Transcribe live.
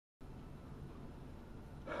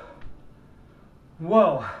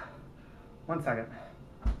Whoa. 1 second.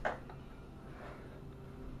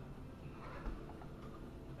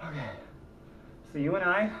 Okay. So you and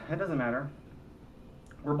I, it doesn't matter.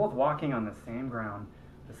 We're both walking on the same ground,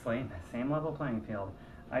 the same level playing field.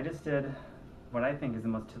 I just did what I think is the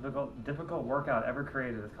most difficult workout ever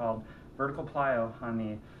created. It's called vertical plyo on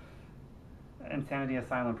the Insanity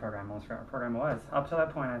Asylum program. Most program was. Up to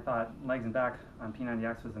that point, I thought legs and back on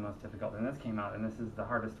P90X was the most difficult, and this came out, and this is the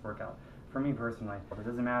hardest workout for me personally. It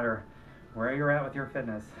doesn't matter where you're at with your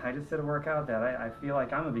fitness. I just did a workout that I feel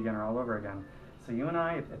like I'm a beginner all over again. So you and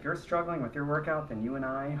I, if you're struggling with your workout, then you and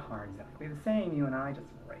I are exactly the same. You and I just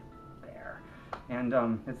right there. And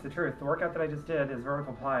it's the truth. The workout that I just did is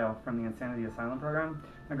vertical plyo from the Insanity Asylum program.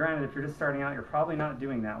 Now granted, if you're just starting out, you're probably not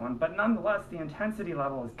doing that one, but nonetheless, the intensity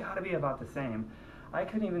level has got to be about the same. I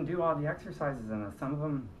couldn't even do all the exercises in this. Some of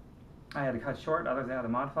them I had to cut short, others I had to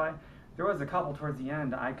modify. There was a couple towards the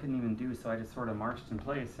end I couldn't even do, so I just sort of marched in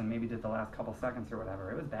place and maybe did the last couple seconds or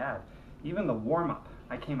whatever. It was bad. Even the warm-up,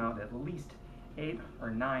 I came out at least 8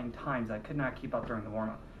 or 9 times. I could not keep up during the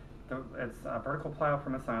warm-up. It's vertical plyo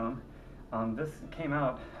from Asylum. This came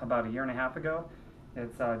out about 1.5 years ago.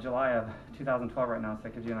 It's July of 2012 right now, so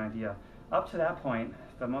that gives you an idea. Up to that point,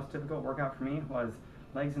 the most difficult workout for me was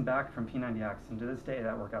legs and back from P90X, and to this day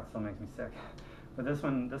that workout still makes me sick. But this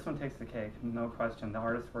one takes the cake, no question. The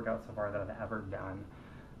hardest workout so far that I've ever done.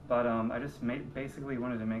 But I just basically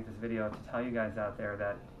wanted to make this video to tell you guys out there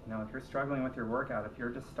that, you know, if you're struggling with your workout, if you're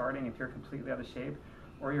just starting, if you're completely out of shape,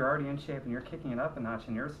 or you're already in shape and you're kicking it up a notch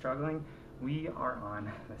and you're struggling, we are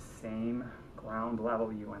on the same ground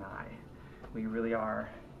level, you and I. We really are,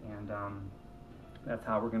 and that's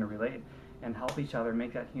how we're going to relate and help each other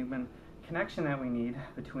make that human connection that we need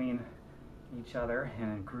between each other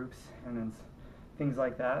and in groups and in things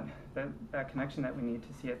like that, that connection that we need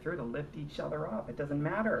to see it through, to lift each other up. It doesn't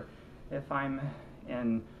matter if I'm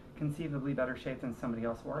in conceivably better shape than somebody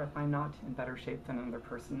else, or if I'm not in better shape than another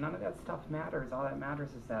person. None of that stuff matters. All that matters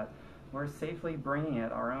is that we're safely bringing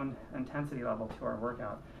it, our own intensity level, to our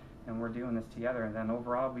workout, and we're doing this together. And then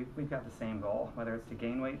overall, we've got the same goal, whether it's to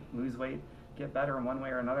gain weight, lose weight, get better in one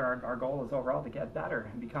way or another. Our goal is overall to get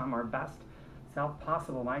better and become our best self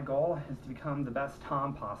possible. My goal is to become the best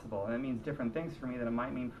Tom possible, and it means different things for me than it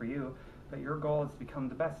might mean for you, but your goal is to become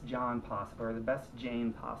the best John possible, or the best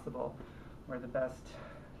Jane possible, or the best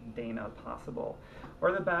Dana possible,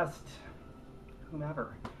 or the best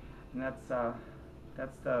whomever. And that's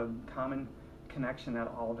the common connection that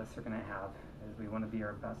all of us are going to have, is we want to be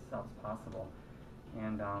our best selves possible.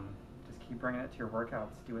 And just keep bringing it to your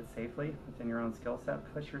workouts. Do it safely within your own skill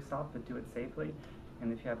set. Push yourself, but do it safely.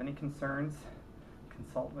 And if you have any concerns,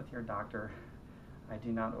 consult with your doctor. I do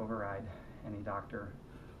not override any doctor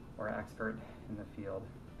or expert in the field,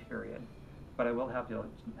 period. But I will help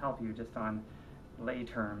you just on lay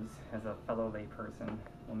terms as a fellow lay person.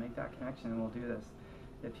 We'll make that connection and we'll do this.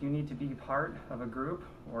 If you need to be part of a group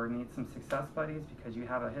or need some success buddies because you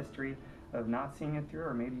have a history of not seeing it through,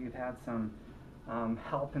 or maybe you've had some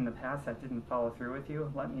help in the past that didn't follow through with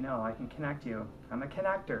you, let me know. I can connect you. I'm a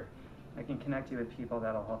connector. I can connect you with people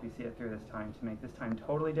that'll help you see it through this time, to make this time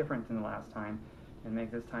totally different than the last time, and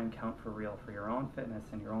make this time count for real, for your own fitness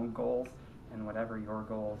and your own goals, and whatever your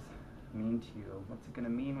goals mean to you. What's it going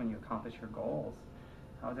to mean when you accomplish your goals?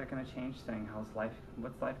 How is that going to change things? What's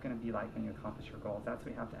life going to be like when you accomplish your goals? That's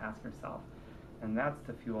what you have to ask yourself. And that's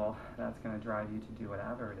the fuel that's going to drive you to do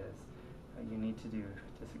whatever it is that you need to do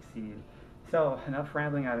to succeed. So, enough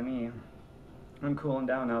rambling out of me. I'm cooling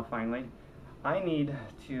down now, finally. I need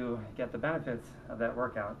to get the benefits of that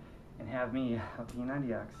workout and have me a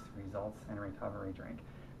P90X results and recovery drink.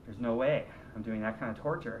 There's no way I'm doing that kind of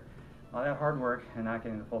torture, all that hard work, and not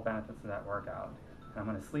getting the full benefits of that workout. And I'm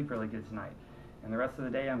going to sleep really good tonight. And the rest of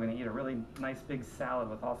the day, I'm going to eat a really nice big salad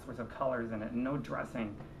with all sorts of colors in it and no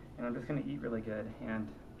dressing. And I'm just going to eat really good and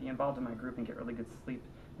be involved in my group and get really good sleep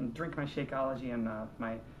and drink my Shakeology and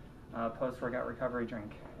my post-workout recovery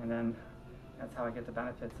drink. And then that's how I get the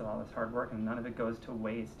benefits of all this hard work, and none of it goes to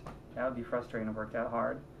waste. That would be frustrating to work that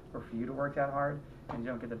hard, or for you to work that hard, and you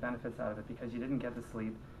don't get the benefits out of it because you didn't get the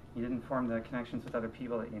sleep, you didn't form the connections with other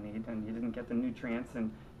people that you need, and you didn't get the nutrients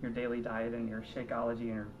in your daily diet and your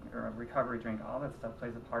Shakeology and your recovery drink. All that stuff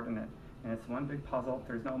plays a part in it, and it's one big puzzle.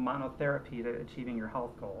 There's no monotherapy to achieving your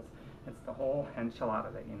health goals. It's the whole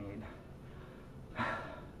enchilada that you need.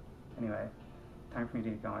 Anyway, time for me to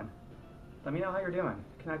get going. Let me know how you're doing.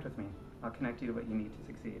 Connect with me. I'll connect you to what you need to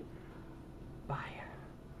succeed. Bye.